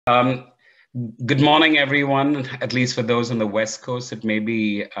Um, Good morning, everyone. At least for those on the West Coast, it may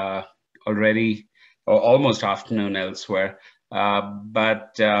be already or almost afternoon elsewhere.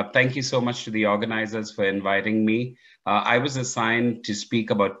 But thank you so much to the organizers for inviting me. I was assigned to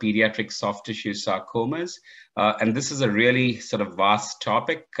speak about pediatric soft tissue sarcomas, and this is a really sort of vast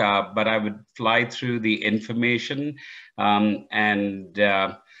topic, but I would fly through the information and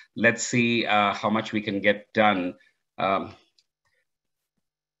let's see how much we can get done. Um,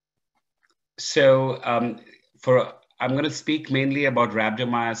 I'm going to speak mainly about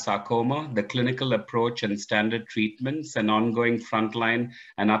rhabdomyosarcoma, the clinical approach and standard treatments, and ongoing frontline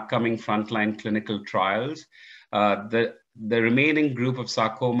and upcoming frontline clinical trials. The remaining group of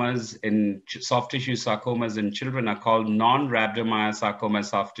sarcomas in soft tissue sarcomas in children are called non-rhabdomyosarcoma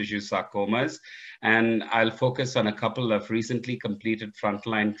soft tissue sarcomas. And I'll focus on a couple of recently completed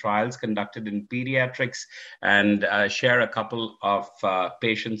frontline trials conducted in pediatrics and share a couple of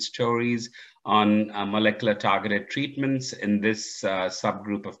patient stories on molecular targeted treatments in this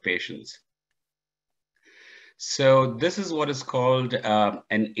subgroup of patients. So this is what is called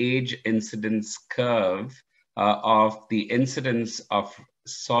an age incidence curve of the incidence of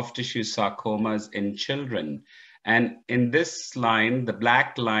soft tissue sarcomas in children. And in this line, the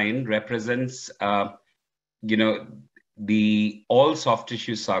black line represents, the all soft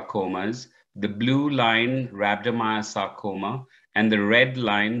tissue sarcomas, the blue line, rhabdomyosarcoma, and the red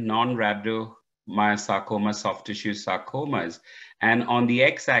line, non-rhabdomyosarcoma soft tissue sarcomas. And on the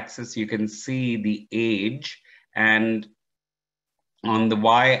x-axis, you can see the age, and on the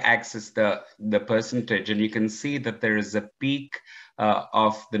y-axis, the percentage. And you can see that there is a peak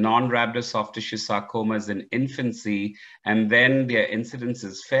of the non-rhabdo soft tissue sarcomas in infancy, and then their incidence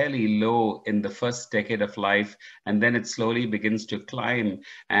is fairly low in the first decade of life, and then it slowly begins to climb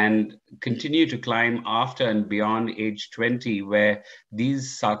and continue to climb after and beyond age 20, where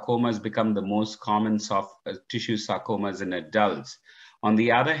these sarcomas become the most common soft tissue sarcomas in adults. On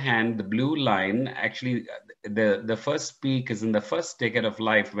the other hand, the blue line, actually, the first peak is in the first decade of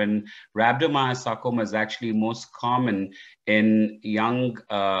life, when rhabdomyosarcoma is actually most common in young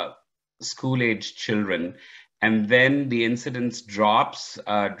school-age children. And then the incidence drops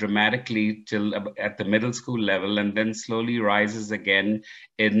dramatically till at the middle school level, and then slowly rises again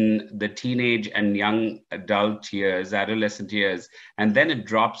in the teenage and young adult years, adolescent years. And then it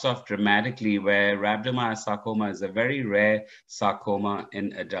drops off dramatically, where rhabdomyosarcoma is a very rare sarcoma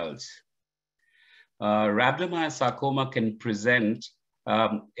in adults. Rhabdomyosarcoma can present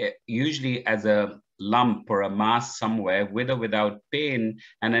usually as a lump or a mass somewhere with or without pain,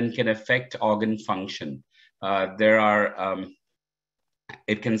 and then can affect organ function.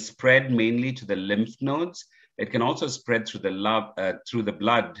 It can spread mainly to the lymph nodes. It can also spread through the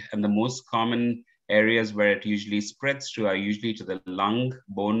blood, and the most common areas where it usually spreads to are usually to the lung,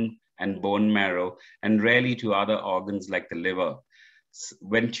 bone, and bone marrow, and rarely to other organs like the liver.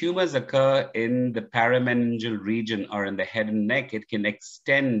 When tumors occur in the parameningeal region or in the head and neck, it can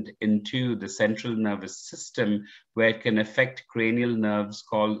extend into the central nervous system, where it can affect cranial nerves,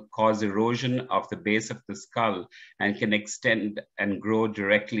 cause erosion of the base of the skull, and can extend and grow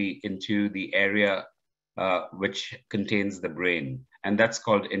directly into the area which contains the brain. And that's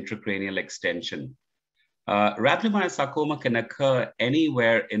called intracranial extension. Rhabdomyosarcoma can occur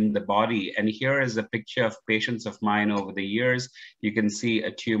anywhere in the body. And here is a picture of patients of mine over the years. You can see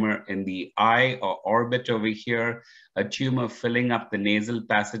a tumor in the eye or orbit over here, a tumor filling up the nasal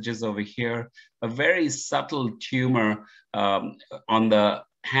passages over here, a very subtle tumor on the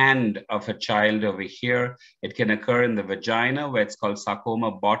hand of a child over here. It can occur in the vagina, where it's called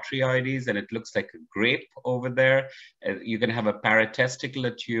sarcoma botryoides, and it looks like a grape over there. You can have a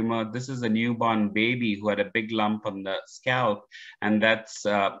paratesticular tumor. This is a newborn baby who had a big lump on the scalp, and that's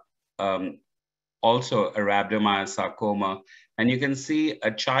also a rhabdomyosarcoma. And you can see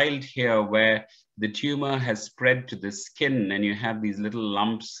a child here where the tumor has spread to the skin, and you have these little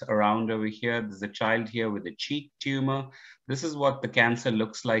lumps around over here. There's a child here with a cheek tumor. This is what the cancer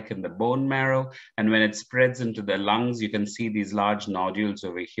looks like in the bone marrow. And when it spreads into the lungs, you can see these large nodules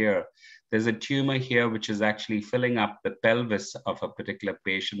over here. There's a tumor here which is actually filling up the pelvis of a particular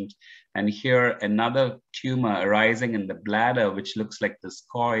patient. And here another tumor arising in the bladder, which looks like this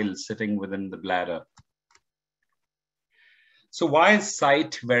coil sitting within the bladder. So why is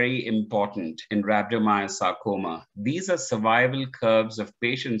sight very important in rhabdomyosarcoma? These are survival curves of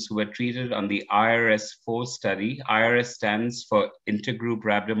patients who were treated on the IRS-4 study. IRS stands for Intergroup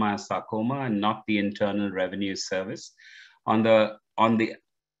Rhabdomyosarcoma and not the Internal Revenue Service. On the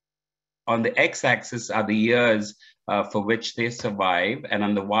x-axis are the years for which they survive. And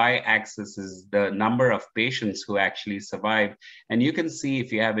on the y-axis is the number of patients who actually survive. And you can see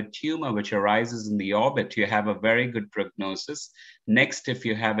if you have a tumor which arises in the orbit, you have a very good prognosis. Next, if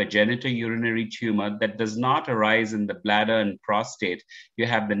you have a genitourinary tumor that does not arise in the bladder and prostate, you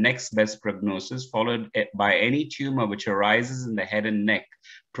have the next best prognosis, followed by any tumor which arises in the head and neck,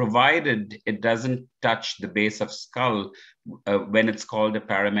 provided it doesn't touch the base of skull when it's called a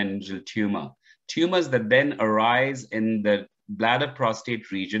parameningeal tumor. Tumors that then arise in the bladder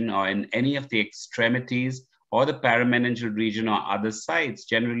prostate region or in any of the extremities or the parameningeal region or other sites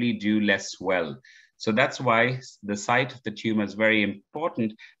generally do less well. So that's why the site of the tumor is very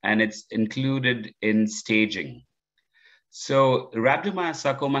important, and it's included in staging. So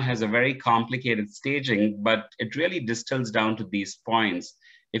rhabdomyosarcoma has a very complicated staging, but it really distills down to these points.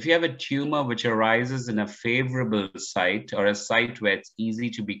 If you have a tumor which arises in a favorable site or a site where it's easy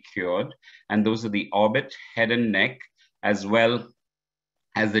to be cured, and those are the orbit, head and neck, as well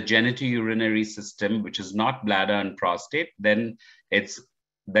as the genitourinary system, which is not bladder and prostate, then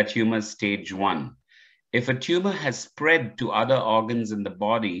that tumor stage 1. If a tumor has spread to other organs in the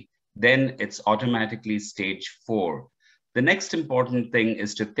body, then it's automatically stage 4. The next important thing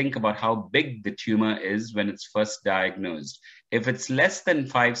is to think about how big the tumor is when it's first diagnosed. If it's less than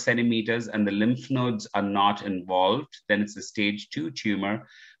 5 centimeters and the lymph nodes are not involved, then it's a stage 2 tumor.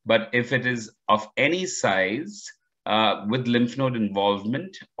 But if it is of any size with lymph node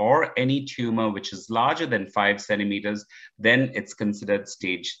involvement or any tumor which is larger than 5 centimeters, then it's considered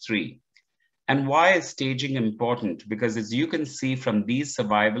stage 3. And why is staging important? Because as you can see from these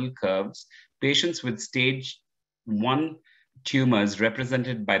survival curves, patients with stage 1 tumors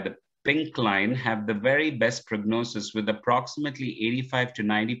represented by the pink line have the very best prognosis, with approximately 85 to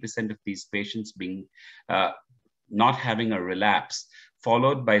 90% of these patients being not having a relapse,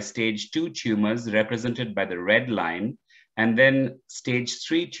 followed by stage 2 tumors represented by the red line, and then stage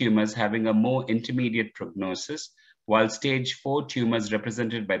 3 tumors having a more intermediate prognosis, while stage 4 tumors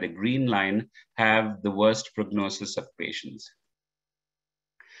represented by the green line have the worst prognosis of patients.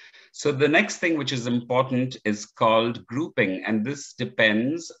 So the next thing which is important is called grouping, and this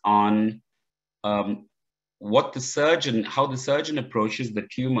depends on how the surgeon approaches the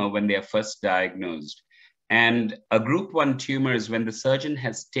tumor when they are first diagnosed. And a group 1 tumor is when the surgeon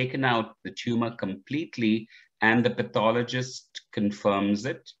has taken out the tumor completely and the pathologist confirms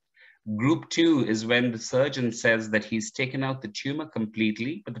it. Group 2 is when the surgeon says that he's taken out the tumor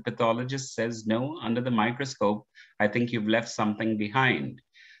completely, but the pathologist says, no, under the microscope, I think you've left something behind.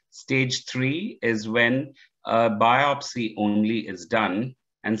 Stage 3 is when biopsy only is done,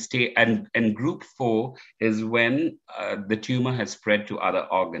 and group 4 is when the tumor has spread to other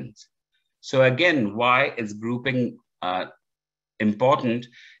organs. So again, why is grouping important?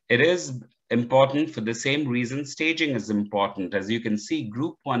 It is important for the same reason staging is important. As you can see,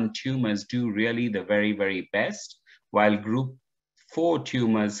 group 1 tumors do really the very, very best, while group 4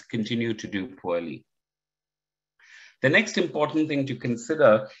 tumors continue to do poorly. The next important thing to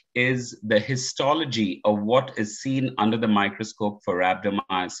consider is the histology of what is seen under the microscope for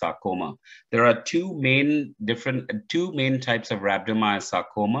rhabdomyosarcoma. There are two main types of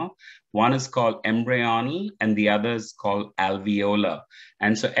rhabdomyosarcoma. One is called embryonal and the other is called alveolar.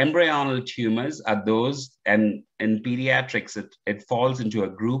 And so embryonal tumors are those, and in pediatrics, it falls into a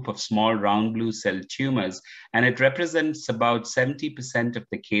group of small round blue cell tumors, and it represents about 70% of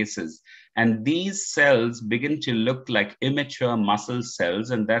the cases. And these cells begin to look like immature muscle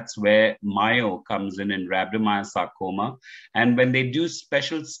cells, and that's where myo comes in rhabdomyosarcoma. And when they do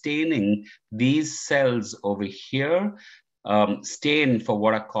special staining, these cells over here stain for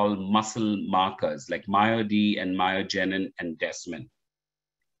what are called muscle markers like MyoD and myogenin and desmin.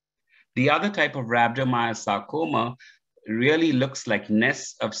 The other type of rhabdomyosarcoma really looks like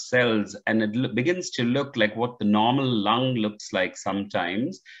nests of cells, and it begins to look like what the normal lung looks like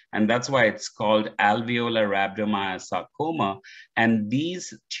sometimes. And that's why it's called alveolar rhabdomyosarcoma. And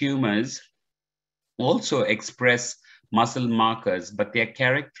these tumors also express muscle markers, but they're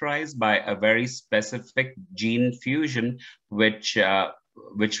characterized by a very specific gene fusion, which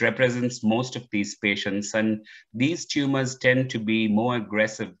represents most of these patients. And these tumors tend to be more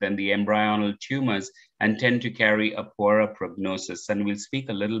aggressive than the embryonal tumors and tend to carry a poorer prognosis. And we'll speak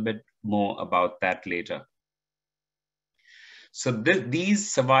a little bit more about that later. So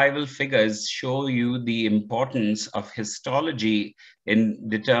these survival figures show you the importance of histology in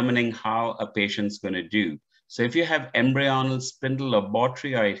determining how a patient's going to do. So if you have embryonal spindle or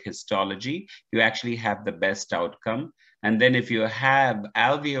botryoid histology, you actually have the best outcome. And then if you have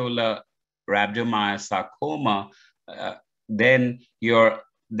alveolar rhabdomyosarcoma, then your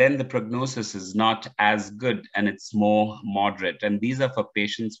then the prognosis is not as good and it's more moderate. And these are for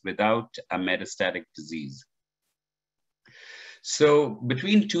patients without a metastatic disease. So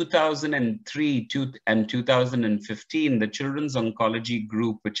between 2003 and 2015, the Children's Oncology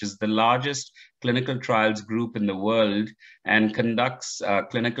Group, which is the largest clinical trials group in the world and conducts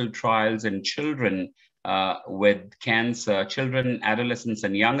clinical trials in children with cancer, children, adolescents,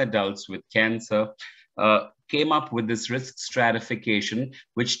 and young adults with cancer, came up with this risk stratification,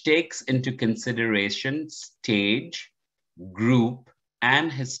 which takes into consideration stage, group,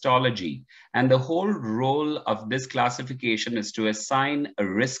 and histology. And the whole role of this classification is to assign a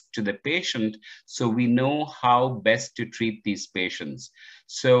risk to the patient so we know how best to treat these patients.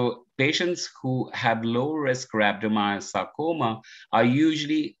 So patients who have low risk rhabdomyosarcoma are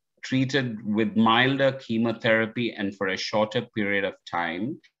usually treated with milder chemotherapy and for a shorter period of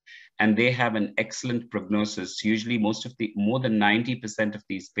time. And they have an excellent prognosis. Usually more than 90% of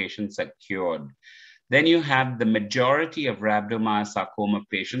these patients are cured. Then you have the majority of rhabdomyosarcoma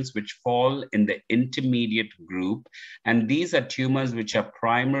patients, which fall in the intermediate group. And these are tumors which are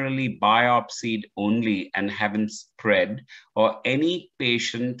primarily biopsied only and haven't spread, or any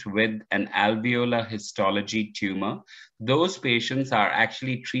patient with an alveolar histology tumor. Those patients are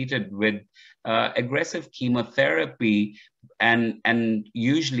actually treated with aggressive chemotherapy and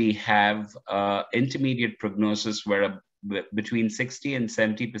usually have intermediate prognosis where between 60 and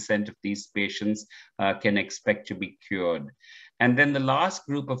 70% of these patients can expect to be cured. And then the last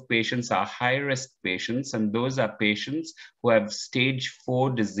group of patients are high-risk patients, and those are patients who have stage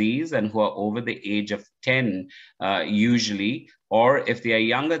 4 disease and who are over the age of 10 usually, or if they are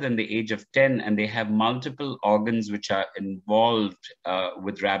younger than the age of 10 and they have multiple organs which are involved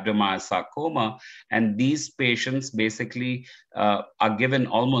with rhabdomyosarcoma, and these patients basically are given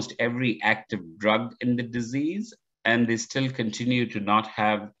almost every active drug in the disease, and they still continue to not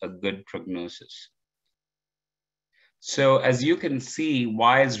have a good prognosis. So as you can see,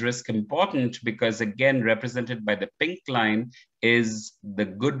 why is risk important? Because again, represented by the pink line is the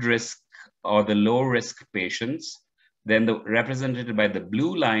good risk or the low risk patients. Then represented by the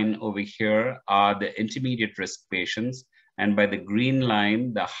blue line over here are the intermediate risk patients. And by the green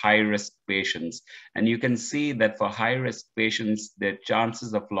line, the high-risk patients. And you can see that for high-risk patients, their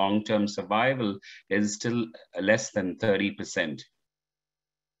chances of long-term survival is still less than 30%.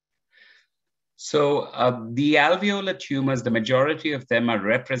 So the alveolar tumors, the majority of them are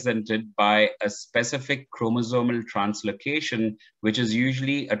represented by a specific chromosomal translocation, which is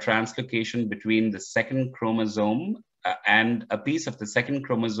usually a translocation between the second chromosome and a piece of the second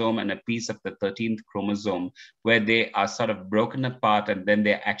chromosome and a piece of the 13th chromosome, where they are sort of broken apart and then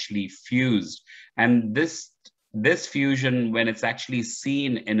they're actually fused. And this fusion, when it's actually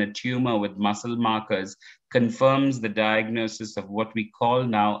seen in a tumor with muscle markers, confirms the diagnosis of what we call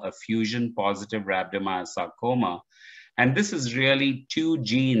now a fusion-positive rhabdomyosarcoma. And this is really two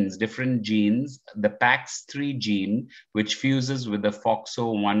genes, different genes, the PAX3 gene, which fuses with the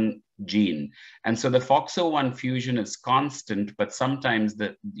FOXO1 gene. And so the FOXO1 fusion is constant, but sometimes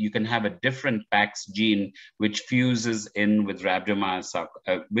you can have a different PAX gene which fuses in with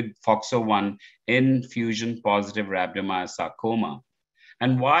with FOXO1 in fusion-positive rhabdomyosarcoma.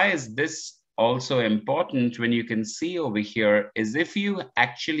 And why is this also important? When you can see over here is if you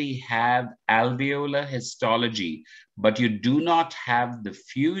actually have alveolar histology, but you do not have the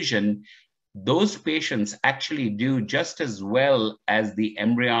fusion, those patients actually do just as well as the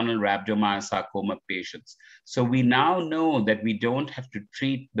embryonal rhabdomyosarcoma patients. So we now know that we don't have to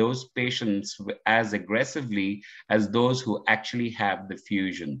treat those patients as aggressively as those who actually have the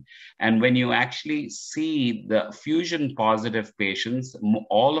fusion. And when you actually see the fusion positive patients,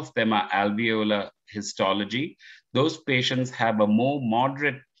 all of them are alveolar histology. Those patients have a more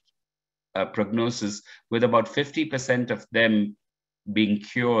moderate prognosis, with about 50% of them being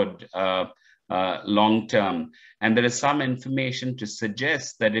cured long-term. And there is some information to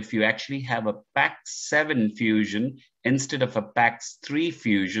suggest that if you actually have a PAX7 fusion instead of a PAX3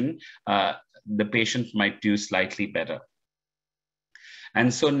 fusion, the patient might do slightly better.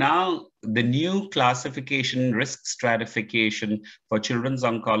 And so now the new classification, risk stratification for Children's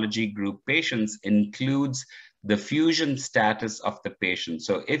Oncology Group patients includes the fusion status of the patient.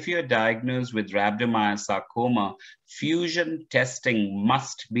 So if you're diagnosed with rhabdomyosarcoma, fusion testing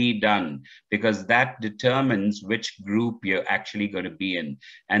must be done because that determines which group you're actually going to be in.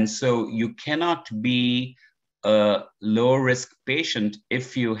 And so you cannot be a low-risk patient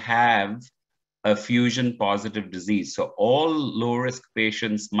if you have a fusion positive disease. So all low-risk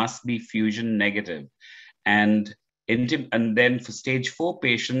patients must be fusion negative. And then for stage 4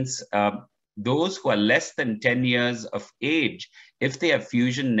 patients, those who are less than 10 years of age, if they are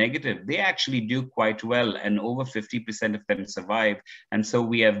fusion negative, they actually do quite well, and over 50% of them survive. And so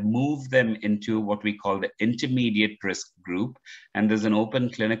we have moved them into what we call the intermediate risk group. And there's an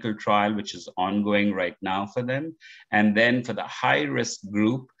open clinical trial which is ongoing right now for them. And then for the high risk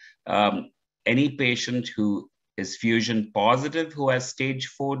group, any patient who is fusion positive who has stage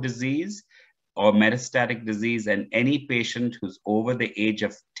 4 disease or metastatic disease, and any patient who's over the age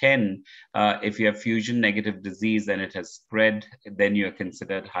of 10, if you have fusion negative disease and it has spread, then you're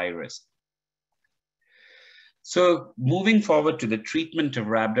considered high risk. So moving forward to the treatment of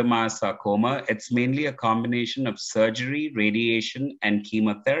rhabdomyosarcoma, it's mainly a combination of surgery, radiation, and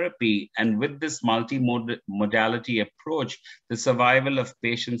chemotherapy. And with this multi-modality approach, the survival of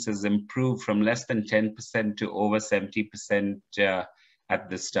patients has improved from less than 10% to over 70% at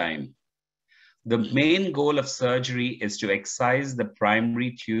this time. The main goal of surgery is to excise the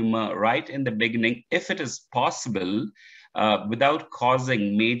primary tumor right in the beginning, if it is possible, without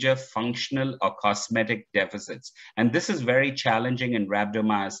causing major functional or cosmetic deficits. And this is very challenging in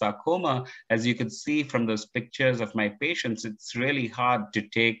rhabdomyosarcoma. As you can see from those pictures of my patients, it's really hard to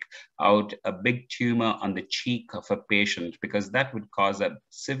take out a big tumor on the cheek of a patient, because that would cause a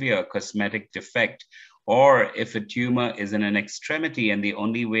severe cosmetic defect. Or if a tumor is in an extremity and the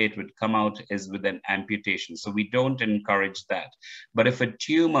only way it would come out is with an amputation. So we don't encourage that. But if a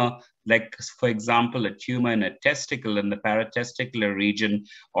tumor, like for example, a tumor in a testicle in the paratesticular region,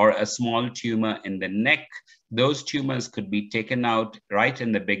 or a small tumor in the neck, those tumors could be taken out right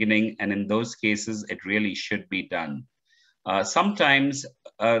in the beginning. And in those cases, it really should be done. Sometimes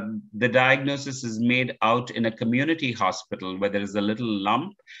the diagnosis is made out in a community hospital where there is a little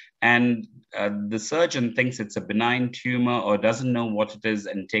lump, and the surgeon thinks it's a benign tumor or doesn't know what it is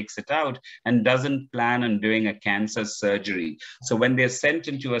and takes it out and doesn't plan on doing a cancer surgery. So when they're sent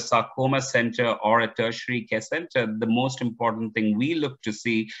into a sarcoma center or a tertiary care center, the most important thing we look to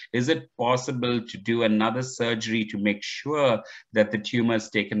see, is it possible to do another surgery to make sure that the tumor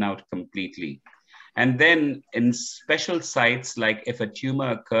is taken out completely? And then in special sites, like if a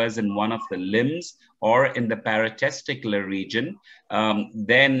tumor occurs in one of the limbs or in the paratesticular region,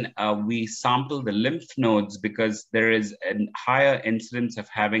 then we sample the lymph nodes, because there is a higher incidence of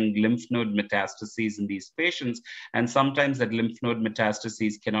having lymph node metastases in these patients. And sometimes that lymph node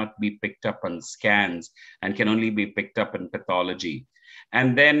metastases cannot be picked up on scans and can only be picked up in pathology.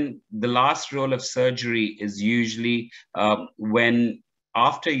 And then the last role of surgery is usually when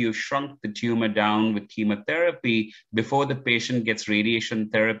after you've shrunk the tumor down with chemotherapy, before the patient gets radiation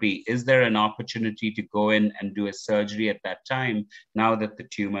therapy, is there an opportunity to go in and do a surgery at that time, now that the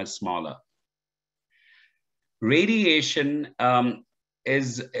tumor is smaller? Radiation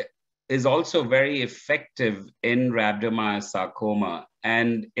is also very effective in rhabdomyosarcoma.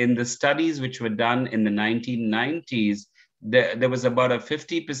 And in the studies which were done in the 1990s, there was about a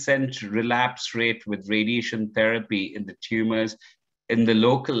 50% relapse rate with radiation therapy in the tumors in the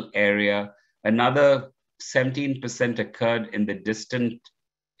local area. Another 17% occurred in the distant,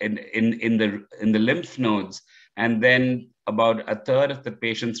 in the lymph nodes, and then about a third of the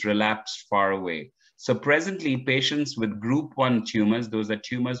patients relapsed far away. So presently, patients with group 1 tumors, those are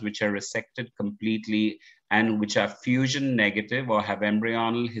tumors which are resected completely and which are fusion negative or have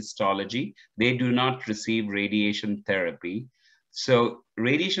embryonal histology, they do not receive radiation therapy. So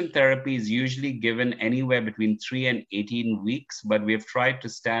radiation therapy is usually given anywhere between 3 and 18 weeks, but we have tried to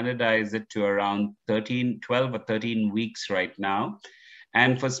standardize it to around 12 or 13 weeks right now.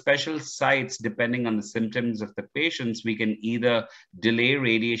 And for special sites, depending on the symptoms of the patients, we can either delay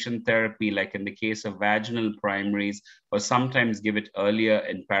radiation therapy, like in the case of vaginal primaries, or sometimes give it earlier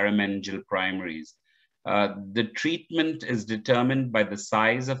in parameningeal primaries. The treatment is determined by the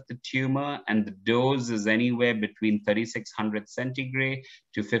size of the tumor, and the dose is anywhere between 3600 centigrade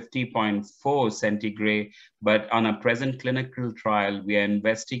to 50.4 centigrade. But on a present clinical trial, we are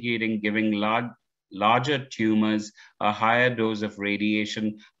investigating giving larger tumors a higher dose of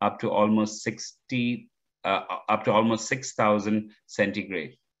radiation, up to almost 6,000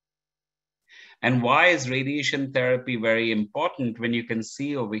 centigrade. And why is radiation therapy very important? When you can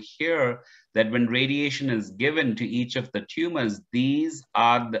see over here that when radiation is given to each of the tumors, this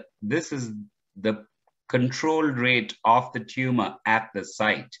is the controlled rate of the tumor at the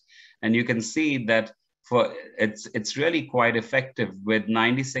site. And you can see that it's really quite effective, with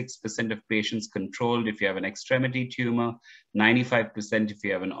 96% of patients controlled if you have an extremity tumor, 95% if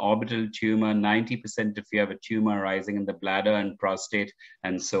you have an orbital tumor, 90% if you have a tumor arising in the bladder and prostate,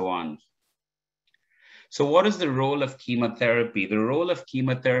 and so on. So what is the role of chemotherapy? The role of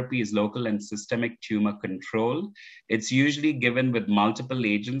chemotherapy is local and systemic tumor control. It's usually given with multiple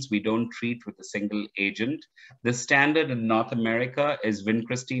agents. We don't treat with a single agent. The standard in North America is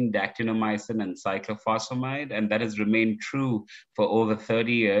vincristine, dactinomycin, and cyclophosphamide, and that has remained true for over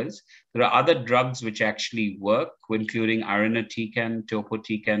 30 years. There are other drugs which actually work, including irinotecan,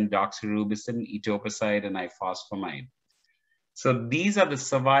 topotecan, doxorubicin, etoposide, and ifosfamide. So these are the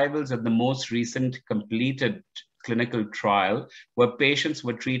survivals of the most recent completed clinical trial where patients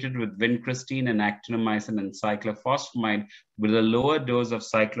were treated with vincristine and actinomycin and cyclophosphamide with a lower dose of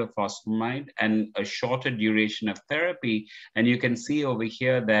cyclophosphamide and a shorter duration of therapy. And you can see over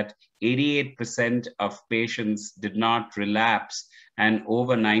here that 88% of patients did not relapse and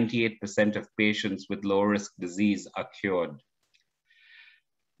over 98% of patients with low risk disease are cured.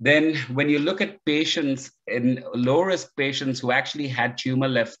 Then when you look at patients in low-risk patients who actually had tumor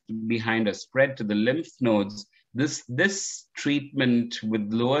left behind or spread to the lymph nodes, this treatment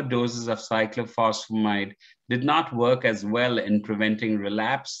with lower doses of cyclophosphamide did not work as well in preventing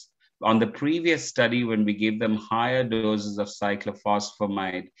relapse. On the previous study, when we gave them higher doses of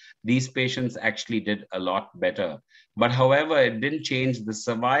cyclophosphamide, these patients actually did a lot better. But however, it didn't change the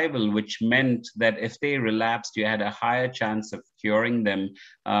survival, which meant that if they relapsed, you had a higher chance of curing them,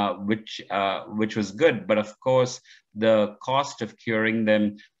 which was good. But of course, the cost of curing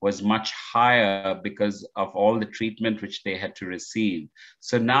them was much higher because of all the treatment which they had to receive.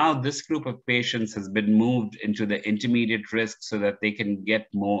 So now this group of patients has been moved into the intermediate risk so that they can get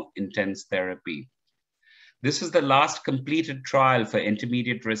more intense therapy. This is the last completed trial for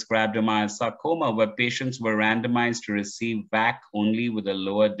intermediate risk rhabdomyosarcoma, where patients were randomized to receive VAC only with a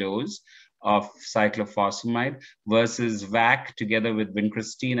lower dose of cyclophosphamide versus VAC together with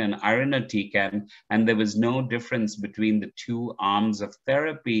vincristine and irinotecan, and there was no difference between the two arms of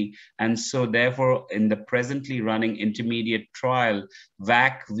therapy. And so therefore, in the presently running intermediate trial,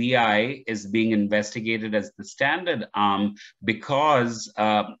 VAC-VI is being investigated as the standard arm because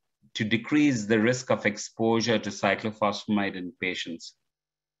to decrease the risk of exposure to cyclophosphamide in patients.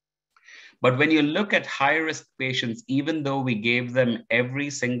 But when you look at high-risk patients, even though we gave them every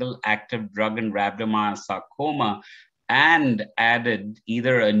single active drug in rhabdomyosarcoma and added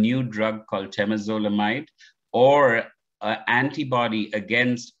either a new drug called temozolomide or an antibody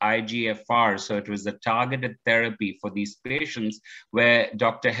against IGFR. So it was a targeted therapy for these patients where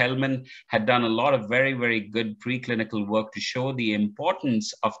Dr. Hellman had done a lot of very, very good preclinical work to show the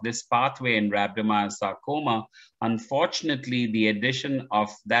importance of this pathway in rhabdomyosarcoma. Unfortunately, the addition of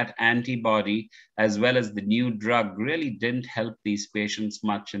that antibody as well as the new drug really didn't help these patients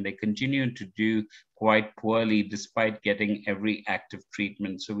much, and they continued to do quite poorly despite getting every active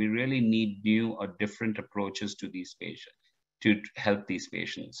treatment. So we really need new or different approaches to these patients, to help these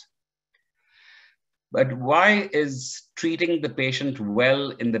patients. But why is treating the patient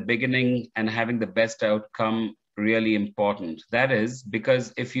well in the beginning and having the best outcome really important? That is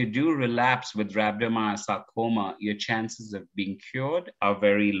because if you do relapse with rhabdomyosarcoma, your chances of being cured are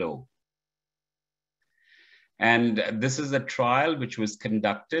very low. And this is a trial which was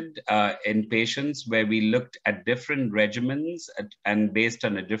conducted in patients where we looked at different regimens and based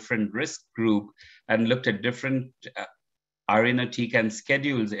on a different risk group and looked at different irinotecan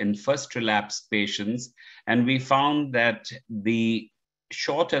schedules in first relapse patients. And we found that the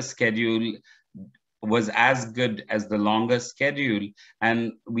shorter schedule was as good as the longer schedule.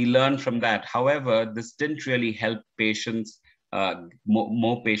 And we learned from that. However, this didn't really help patients,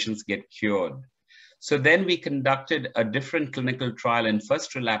 more patients get cured. So then we conducted a different clinical trial in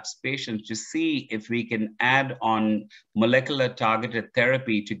first relapse patients to see if we can add on molecular targeted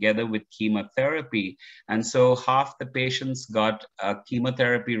therapy together with chemotherapy. And so half the patients got a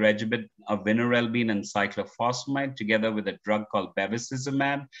chemotherapy regimen of vinorelbine and cyclophosphamide together with a drug called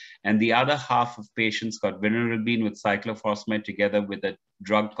bevacizumab. And the other half of patients got vinorelbine with cyclophosphamide together with a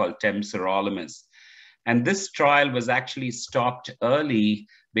drug called temsirolimus. And this trial was actually stopped early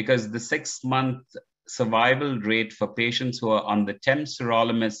because the 6-month survival rate for patients who are on the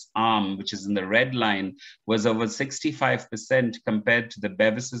temsirolimus arm, which is in the red line, was over 65% compared to the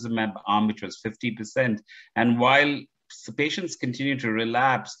bevacizumab arm, which was 50%. And while patients continue to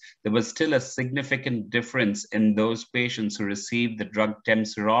relapse, there was still a significant difference in those patients who received the drug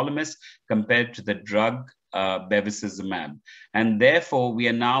temsirolimus compared to the drug bevacizumab. And therefore, we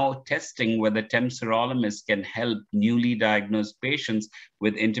are now testing whether temsirolimus can help newly diagnosed patients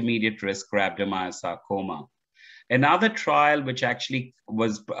with intermediate risk rhabdomyosarcoma. Another trial, which actually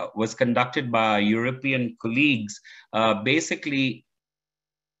was conducted by our European colleagues, basically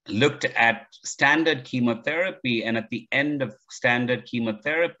looked at standard chemotherapy, and at the end of standard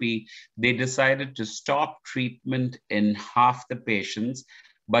chemotherapy, they decided to stop treatment in half the patients,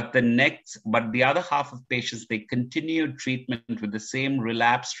 but the other half of patients, they continued treatment with the same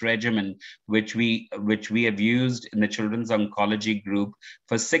relapsed regimen, which we have used in the children's oncology group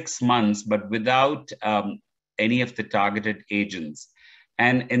for 6 months, but without any of the targeted agents.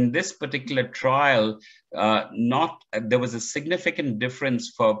 And in this particular trial, there was a significant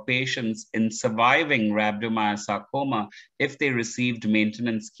difference for patients in surviving rhabdomyosarcoma if they received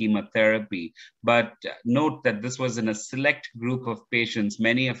maintenance chemotherapy. But note that this was in a select group of patients,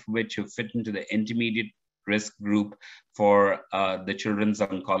 many of which who fit into the intermediate risk group for the children's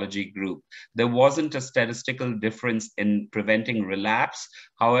oncology group. There wasn't a statistical difference in preventing relapse.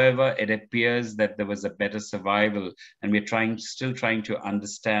 However, it appears that there was a better survival, and we're still trying to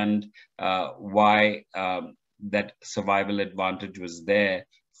understand why that survival advantage was there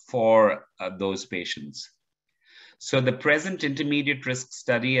for those patients. So the present intermediate risk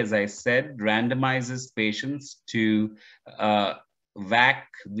study, as I said, randomizes patients to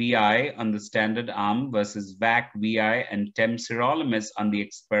VAC-VI on the standard arm versus VAC-VI and temsirolimus on the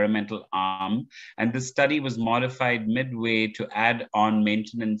experimental arm. And the study was modified midway to add on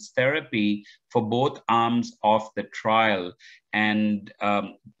maintenance therapy for both arms of the trial, and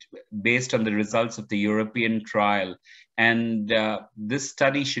based on the results of the European trial. And this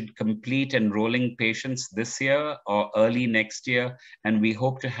study should complete enrolling patients this year or early next year. And we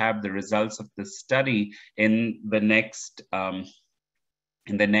hope to have the results of the study in the next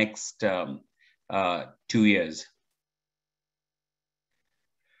 2 years.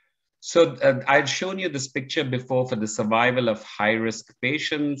 So I'd shown you this picture before for the survival of high-risk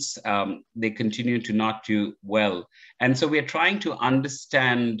patients. They continue to not do well. And so we're trying to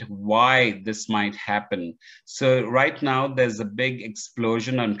understand why this might happen. So right now, there's a big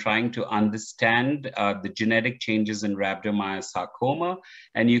explosion on trying to understand the genetic changes in rhabdomyosarcoma.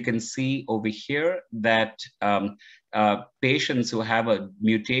 And you can see over here that patients who have a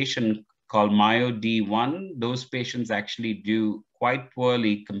mutation called MyoD1, those patients actually do quite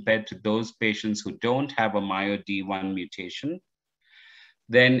poorly compared to those patients who don't have a MyoD1 mutation.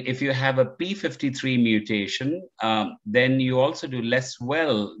 Then if you have a P53 mutation, then you also do less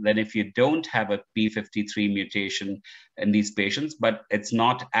well than if you don't have a P53 mutation in these patients, but it's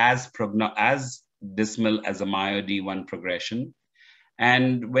not as dismal as a MyoD1 progression.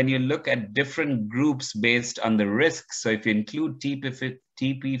 And when you look at different groups based on the risk, so if you include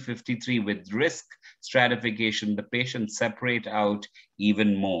TP53 with risk stratification, the patients separate out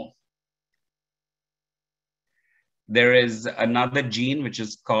even more. There is another gene which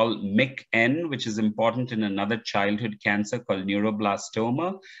is called MYC-N, which is important in another childhood cancer called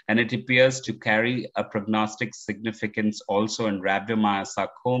neuroblastoma, and it appears to carry a prognostic significance also in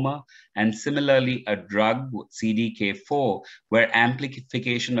rhabdomyosarcoma, and similarly a drug, CDK4, where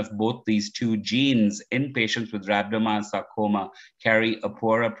amplification of both these two genes in patients with rhabdomyosarcoma carry a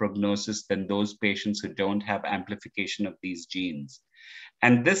poorer prognosis than those patients who don't have amplification of these genes.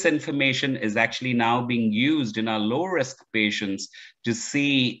 And this information is actually now being used in our low-risk patients to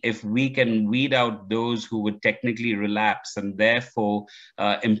see if we can weed out those who would technically relapse and therefore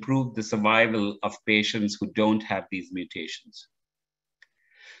improve the survival of patients who don't have these mutations.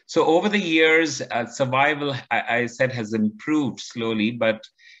 So over the years, survival, I said, has improved slowly, but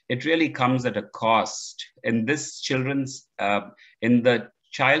it really comes at a cost. In this in the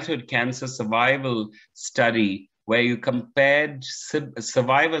childhood cancer survival study, where you compared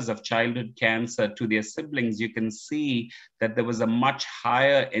survivors of childhood cancer to their siblings, you can see that there was a much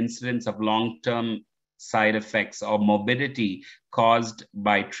higher incidence of long-term side effects or morbidity caused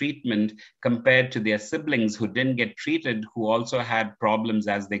by treatment compared to their siblings who didn't get treated, who also had problems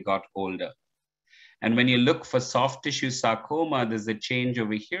as they got older. And when you look for soft tissue sarcoma, there's a change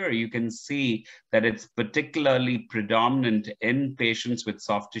over here. You can see that it's particularly predominant in patients with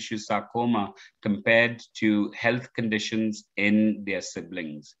soft tissue sarcoma compared to health conditions in their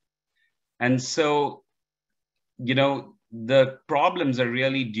siblings. And so, the problems are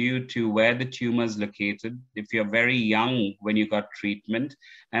really due to where the tumor is located. If you're very young when you got treatment,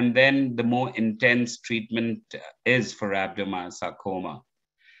 and then the more intense treatment is for rhabdomyosarcoma.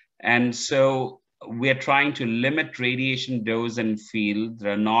 And so we're trying to limit radiation dose and field.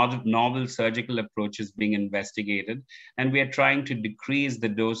 There are novel surgical approaches being investigated, and we are trying to decrease the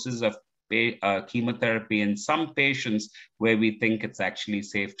doses of chemotherapy in some patients where we think it's actually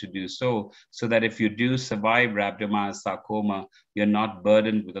safe to do so, so that if you do survive rhabdomyosarcoma, you're not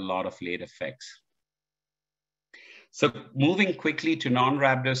burdened with a lot of late effects. So moving quickly to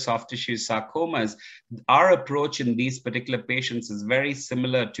non-rhabdo soft tissue sarcomas, our approach in these particular patients is very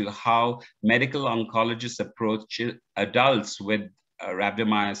similar to how medical oncologists approach adults with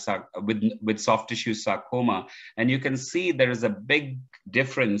with soft tissue sarcoma. And you can see there is a big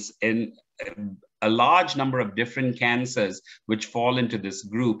difference in a large number of different cancers which fall into this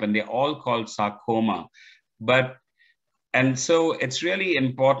group, and they're all called sarcoma. And so it's really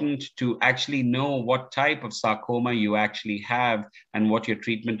important to actually know what type of sarcoma you actually have and what your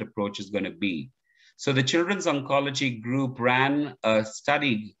treatment approach is going to be. So the Children's Oncology Group ran a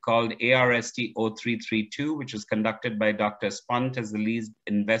study called ARST-0332, which was conducted by Dr. Spunt as the lead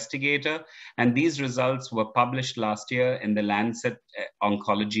investigator. And these results were published last year in the Lancet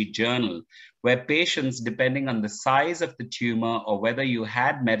Oncology Journal, where patients, depending on the size of the tumor or whether you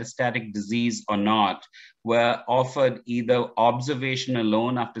had metastatic disease or not, were offered either observation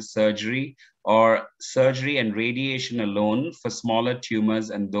alone after surgery or surgery and radiation alone for smaller tumors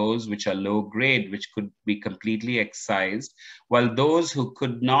and those which are low grade, which could be completely excised, while those who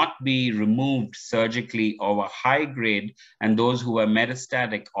could not be removed surgically or were high grade and those who were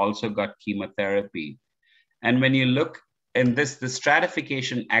metastatic also got chemotherapy. And when you look in this, the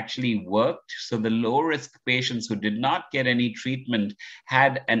stratification actually worked. So the low risk patients who did not get any treatment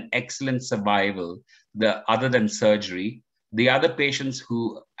had an excellent survival, other than surgery. The other patients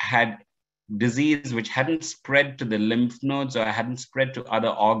who had disease which hadn't spread to the lymph nodes or hadn't spread to other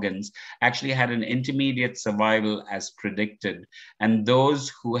organs actually had an intermediate survival as predicted. And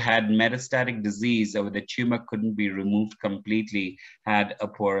those who had metastatic disease or the tumor couldn't be removed completely had a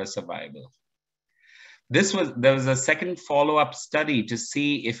poorer survival. There was a second follow-up study to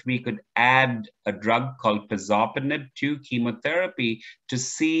see if we could add a drug called pazopanib to chemotherapy to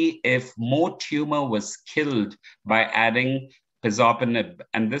see if more tumor was killed by adding pazopanib.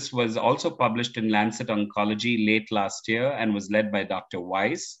 And this was also published in Lancet Oncology late last year and was led by Dr.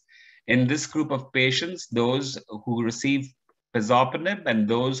 Weiss. In this group of patients, those who received pazopanib and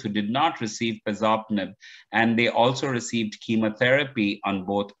those who did not receive pazopanib, and they also received chemotherapy on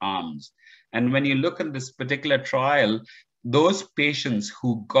both arms. And when you look at this particular trial, those patients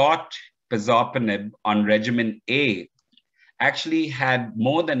who got pazopanib on regimen A actually had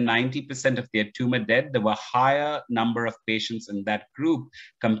more than 90% of their tumor dead. There were higher number of patients in that group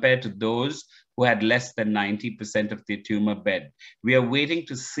compared to those who had less than 90% of their tumor bed. We are waiting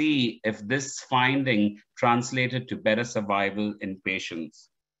to see if this finding translated to better survival in patients.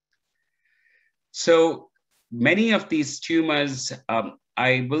 So many of these tumors,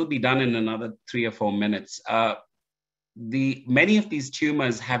 I will be done in another 3 or 4 minutes. Many of these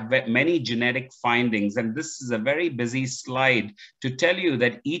tumors have many genetic findings, and this is a very busy slide to tell you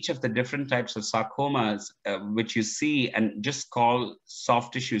that each of the different types of sarcomas, which you see and just call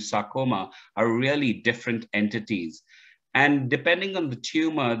soft tissue sarcoma, are really different entities. And depending on the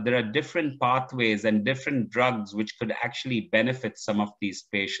tumor, there are different pathways and different drugs which could actually benefit some of these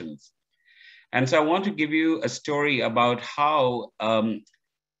patients. And so I want to give you a story about how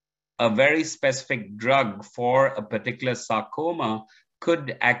a very specific drug for a particular sarcoma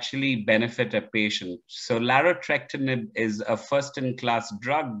could actually benefit a patient. So larotrectinib is a first-in-class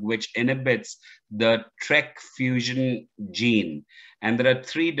drug which inhibits the TRK fusion gene. And there are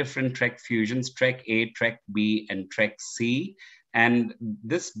 3 different TRK fusions, TRK-A, TRK-B, and TRK-C. And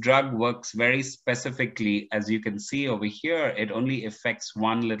this drug works very specifically. As you can see over here, it only affects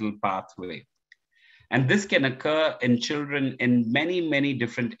one little pathway. And this can occur in children in many, many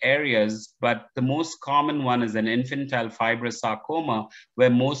different areas, but the most common one is an infantile fibrous sarcoma, where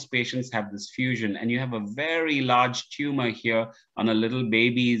most patients have this fusion. And you have a very large tumor here on a little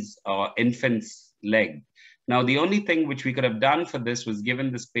baby's or infant's leg. Now, the only thing which we could have done for this was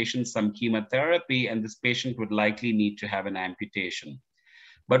given this patient some chemotherapy, and this patient would likely need to have an amputation.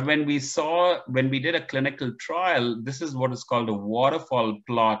 But when we did a clinical trial, this is what is called a waterfall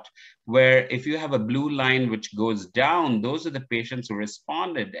plot, where if you have a blue line which goes down, those are the patients who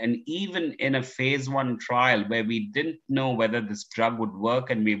responded. And even in a phase 1 trial where we didn't know whether this drug would work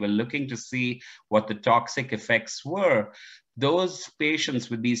and we were looking to see what the toxic effects were, those patients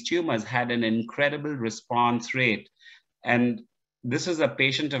with these tumors had an incredible response rate. And this is a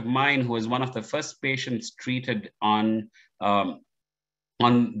patient of mine who was one of the first patients treated on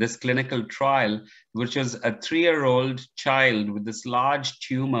this clinical trial, which was a 3-year-old child with this large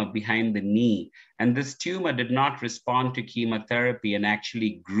tumor behind the knee. And this tumor did not respond to chemotherapy and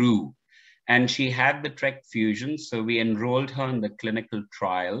actually grew. and she had the TREC fusion. So we enrolled her in the clinical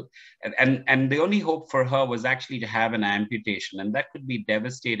trial. And the only hope for her was actually to have an amputation, and that could be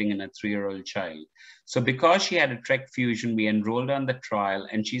devastating in a 3-year-old child. So because she had a TREC fusion, we enrolled her on the trial,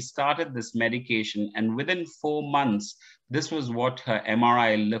 and she started this medication. And within 4 months, this was what her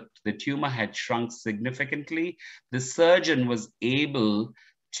MRI looked. The tumor had shrunk significantly. The surgeon was able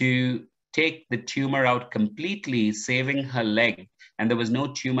to take the tumor out completely, saving her leg, and there was no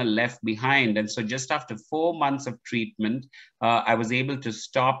tumor left behind. And so just after 4 months of treatment, I was able to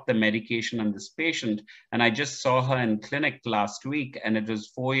stop the medication on this patient. And I just saw her in clinic last week, and it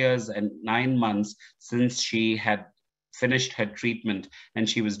was 4 years and 9 months since she had finished her treatment, and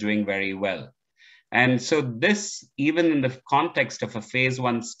she was doing very well. And so this, even in the context of a phase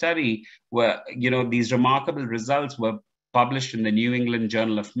 1 study, where, these remarkable results were published in the New England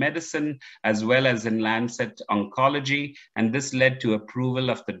Journal of Medicine, as well as in Lancet Oncology. And this led to approval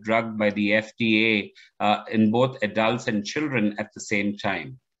of the drug by the FDA in both adults and children at the same time.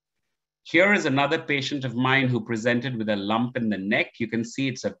 Here is another patient of mine who presented with a lump in the neck. You can see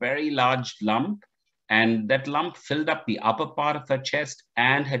it's a very large lump, and that lump filled up the upper part of her chest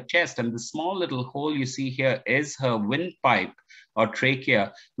and her chest. And the small little hole you see here is her windpipe or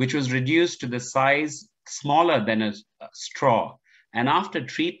trachea, which was reduced to the size smaller than a straw. And after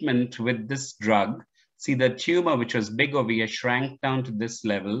treatment with this drug, see the tumor, which was big over here, shrank down to this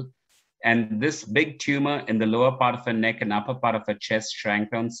level. And this big tumor in the lower part of her neck and upper part of her chest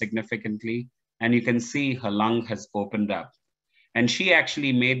shrank down significantly. And you can see her lung has opened up. And she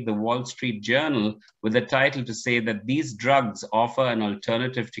actually made the Wall Street Journal with a title to say that these drugs offer an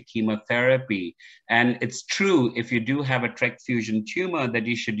alternative to chemotherapy. And it's true, if you do have a TREC fusion tumor, that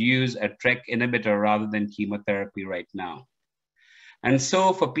you should use a TREC inhibitor rather than chemotherapy right now. And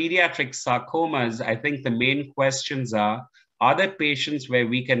so for pediatric sarcomas, I think the main questions are there patients where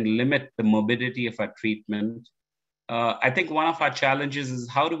we can limit the morbidity of our treatment? I think one of our challenges is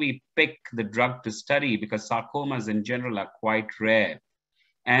how do we pick the drug to study, because sarcomas in general are quite rare.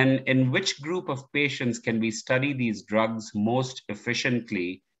 And in which group of patients can we study these drugs most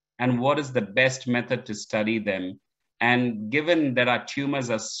efficiently? And what is the best method to study them? And given that our tumors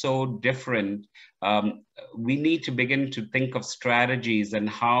are so different, we need to begin to think of strategies and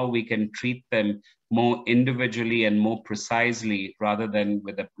how we can treat them more individually and more precisely rather than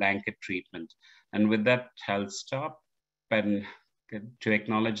with a blanket treatment. And with that, I'll stop and to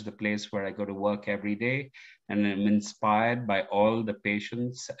acknowledge the place where I go to work every day. And I'm inspired by all the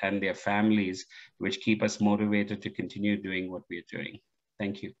patients and their families, which keep us motivated to continue doing what we are doing.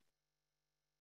 Thank you.